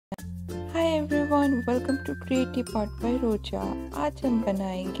Everyone, welcome to creative art bye रोजा। आज हम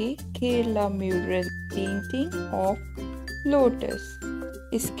बनाएंगे Kerala mural painting of lotus.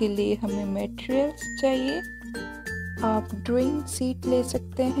 इसके लिए हमें मटेरियल्स चाहिए। आप ड्राइंग शीट ले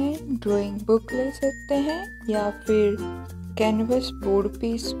सकते हैं, ड्राइंग बुक ले सकते हैं, या फिर कैनवस बोर्ड पे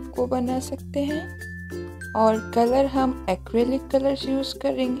इसको बना सकते हैं। और कलर हम एक्रेलिक कलर्स यूज़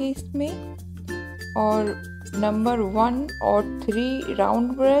करेंगे इसमें। और नंबर 1 और 3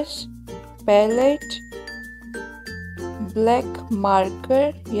 round brush, palette, black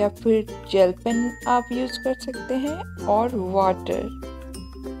marker या फिर जेल पेन आप यूज कर सकते हैं, और वाटर।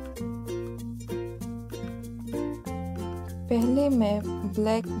 पहले मैं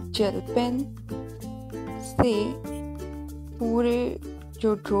ब्लैक जेल पेन से पूरे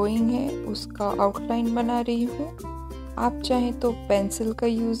जो ड्राइंग है उसका आउटलाइन बना रही हूँ। आप चाहें तो पेंसिल का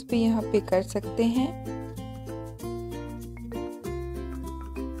यूज भी यहाँ पे कर सकते हैं।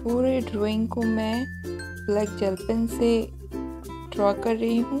 पूरे ड्राइंग को मैं ब्लैक जेल पेन से ड्रॉ कर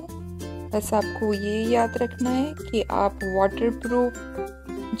रही हूँ। बस आपको ये याद रखना है कि आप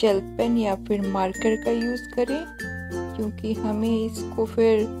वाटरप्रूफ जेल पेन या फिर मार्कर का यूज़ करें, क्योंकि हमें इसको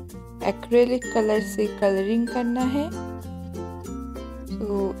फिर एक्रेलिक कलर से कलरिंग करना है।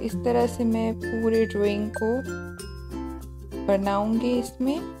 तो इस तरह से मैं पूरे ड्राइंग को बनाऊंगी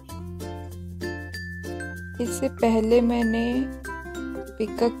इसमें। इससे पहले मैंने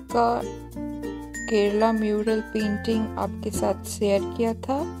पीकॉक का केरला म्यूरल पेंटिंग आपके साथ शेयर किया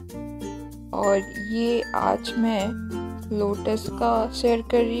था, और ये आज मैं लोटस का शेयर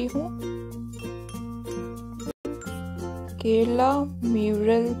कर रही हूँ। केरला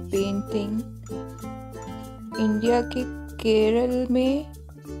म्यूरल पेंटिंग इंडिया के केरल में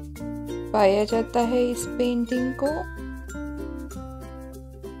पाया जाता है। इस पेंटिंग को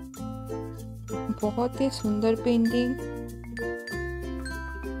बहुत ही सुंदर पेंटिंग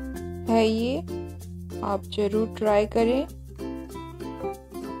है ये, आप जरूर ट्राई करें।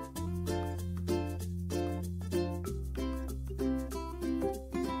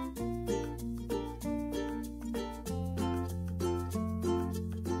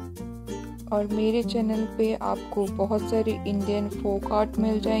 और मेरे चैनल पे आपको बहुत सारी इंडियन फोक आर्ट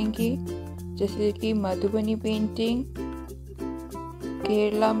मिल जाएंगी, जैसे कि मधुबनी पेंटिंग,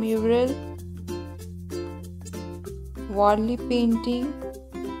 केरला म्यूरल, वारली पेंटिंग,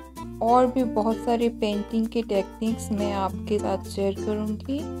 और भी बहुत सारे पेंटिंग के टेक्निक्स मैं आपके साथ शेयर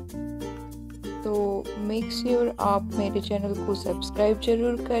करूंगी। तो मेक श्योर आप मेरे चैनल को सब्सक्राइब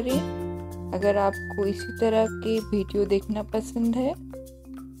जरूर करें अगर आपको इसी तरह के वीडियो देखना पसंद है।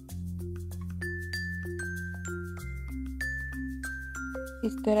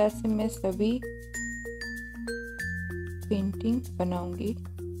 इस तरह से मैं सभी पेंटिंग बनाऊंगी।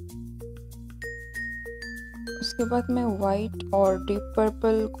 उसके बाद मैं वाइट और डीप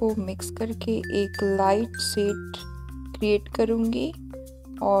पर्पल को मिक्स करके एक लाइट शेड क्रिएट करूंगी,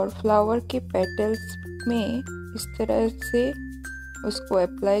 और फ्लावर के पेटल्स में इस तरह से उसको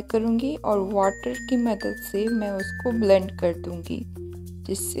अप्लाई करूंगी, और वाटर की मदद से मैं उसको ब्लेंड कर दूंगी,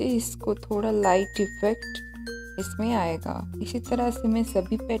 जिससे इसको थोड़ा लाइट इफेक्ट इसमें आएगा। इसी तरह से मैं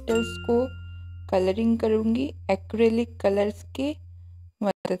सभी पेटल्स को कलरिंग करूंगी एक्रेलिक कलर्स के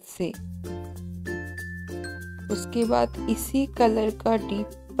मदद से। उसके बाद इसी कलर का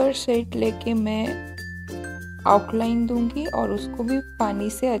डीपर शेड लेके मैं आउटलाइन दूंगी, और उसको भी पानी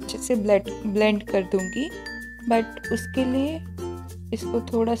से अच्छे से ब्लेंड कर दूंगी। बट उसके लिए इसको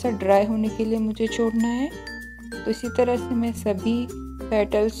थोड़ा सा ड्राई होने के लिए मुझे छोड़ना है। तो इसी तरह से मैं सभी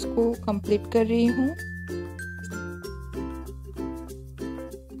पेटल्स को कंप्लीट कर रही हूँ।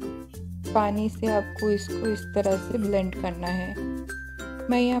 पानी से आपको इसको इस तरह से ब्लेंड करना है।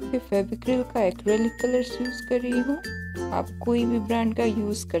 मैं यहाँ पे फेविक्रिल का एक्रेलिक कलर्स यूज़ कर रही हूँ। आप कोई भी ब्रांड का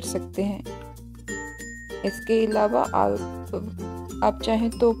यूज़ कर सकते हैं। इसके अलावा आप चाहें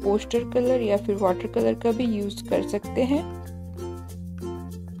तो पोस्टर कलर या फिर वाटर कलर का भी यूज़ कर सकते हैं।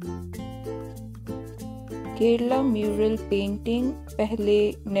 केरला म्यूरल पेंटिंग पहले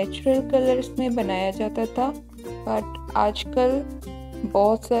नेचुरल कलर्स में बनाया जाता था, बट आजकल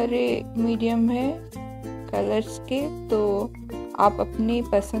बहुत सारे मीडियम है कलर्स के, तो आप अपने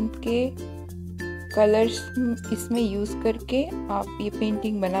पसंद के कलर्स इसमें यूज़ करके आप ये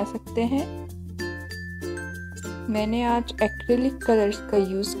पेंटिंग बना सकते हैं। मैंने आज एक्रेलिक कलर्स का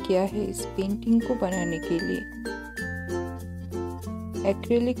यूज़ किया है इस पेंटिंग को बनाने के लिए।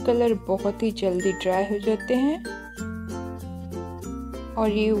 एक्रेलिक कलर बहुत ही जल्दी ड्राई हो जाते हैं, और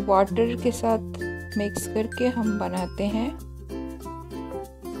ये वाटर के साथ मिक्स करके हम बनाते हैं।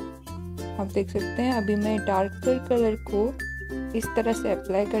 आप देख सकते हैं अभी मैं डार्कर कलर को इस तरह से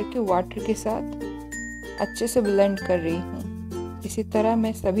अप्लाई करके वाटर के साथ अच्छे से ब्लेंड कर रही हूँ। इसी तरह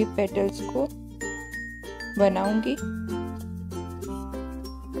मैं सभी पेटल्स को बनाऊंगी।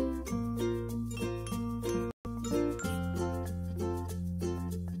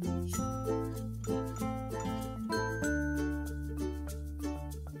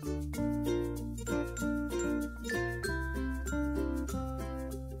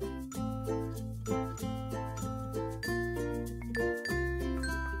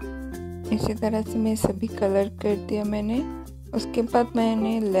 इसी तरह से मैं सभी कलर कर दिया मैंने। उसके बाद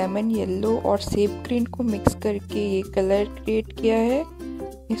मैंने लेमन येलो और सेब ग्रीन को मिक्स करके ये कलर क्रिएट किया है।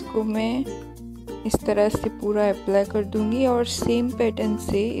 इसको मैं इस तरह से पूरा अप्लाई कर दूंगी और सेम पैटर्न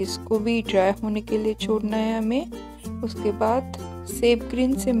से इसको भी ड्राई होने के लिए छोड़ना है हमें। उसके बाद सेब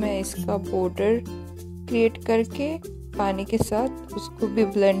ग्रीन से मैं इसका बॉर्डर क्रिएट करके पानी के साथ उसको भी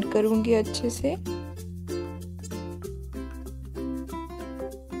ब्लेंड करूंगी अच्छे से।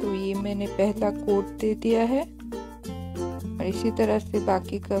 तो ये मैंने पहला कोट दे दिया है और इसी तरह से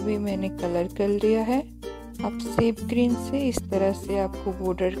बाकी का भी मैंने कलर कर लिया है। अब सेब ग्रीन से इस तरह से आपको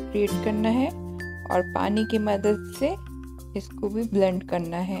बॉर्डर क्रिएट करना है और पानी की मदद से इसको भी ब्लेंड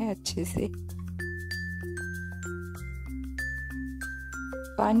करना है अच्छे से।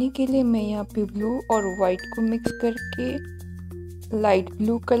 पानी के लिए मैं यहाँ पे ब्लू और वाइट को मिक्स करके लाइट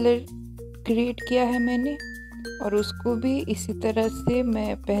ब्लू कलर क्रिएट किया है मैंने और उसको भी इसी तरह से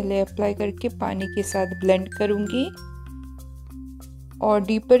मैं पहले अप्लाई करके पानी के साथ ब्लेंड करूँगी और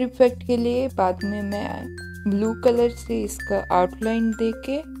डीपर इफेक्ट के लिए बाद में मैं ब्लू कलर से इसका आउटलाइन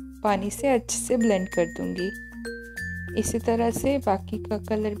देके पानी से अच्छे से ब्लेंड कर दूँगी। इसी तरह से बाकी का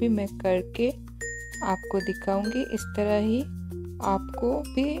कलर भी मैं करके आपको दिखाऊंगी। इस तरह ही आपको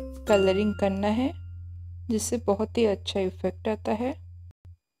भी कलरिंग करना है जिससे बहुत ही अच्छा इफेक्ट आता है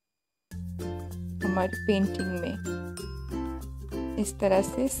हमारी पेंटिंग में। इस तरह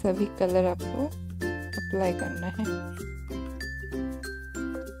से सभी कलर आपको अप्लाई करना है।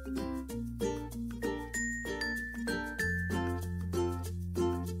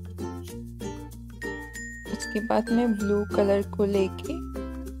 उसके बाद मैं ब्लू कलर को लेके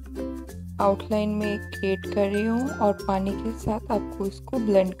आउटलाइन में क्रिएट कर रही हूँ और पानी के साथ आपको इसको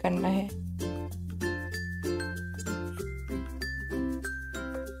ब्लेंड करना है।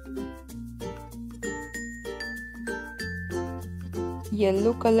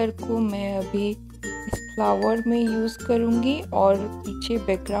 येलो कलर को मैं अभी इस फ्लावर में यूज़ करूँगी और पीछे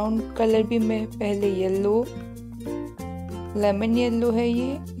बैकग्राउंड कलर भी मैं पहले येलो, लेमन येलो है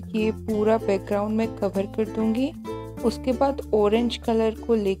ये पूरा बैकग्राउंड में कवर कर दूँगी। उसके बाद ऑरेंज कलर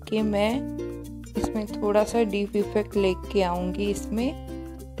को लेके मैं इसमें थोड़ा सा डीप इफेक्ट लेके आऊँगी,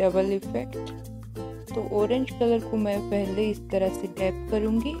 इसमें डबल इफेक्ट। तो ऑरेंज कलर को मैं पहले इस तरह से टैप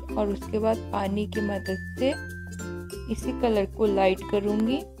करूँगी और उसके बाद पानी की मदद से इसी कलर को लाइट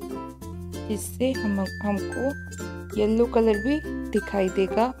करूँगी जिससे हमको येलो कलर भी दिखाई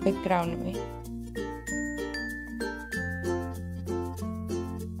देगा बैकग्राउंड में।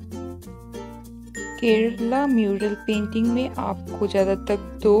 केरला म्यूरल पेंटिंग में आपको ज़्यादातर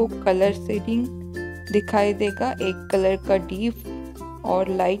 2 कलर शेडिंग दिखाई देगा। एक कलर का डीप और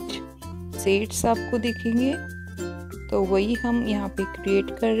लाइट शेड्स आपको दिखेंगे, तो वही हम यहाँ पे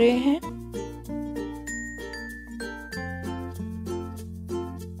क्रिएट कर रहे हैं।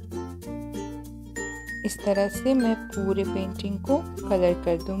 इस तरह से मैं पूरे पेंटिंग को कलर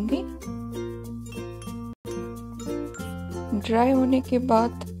कर दूंगी। ड्राई होने के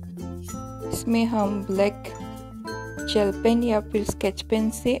बाद इसमें हम ब्लैक जेल पेन या फिर स्केच पेन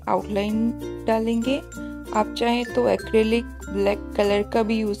से आउटलाइन डालेंगे। आप चाहें तो एक्रेलिक ब्लैक कलर का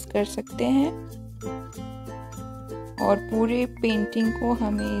भी यूज़ कर सकते हैं। और पूरे पेंटिंग को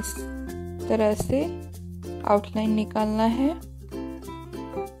हमें इस तरह से आउटलाइन निकालना है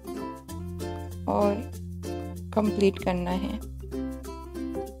और कंप्लीट करना है।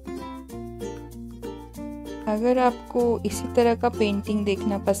 अगर आपको इसी तरह का पेंटिंग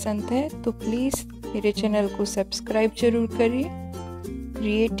देखना पसंद है तो प्लीज़ मेरे चैनल को सब्सक्राइब जरूर करिए।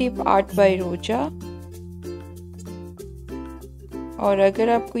 क्रिएटिव आर्ट बाय रोजा। और अगर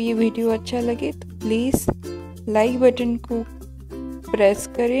आपको ये वीडियो अच्छा लगे तो प्लीज़ लाइक बटन को प्रेस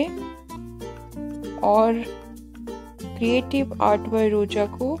करें और क्रिएटिव आर्ट बाय रोजा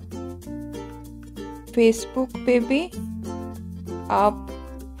को फेसबुक पे भी आप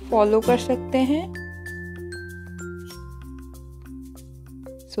फॉलो कर सकते हैं।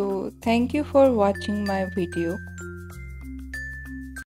 So thank you for watching my video.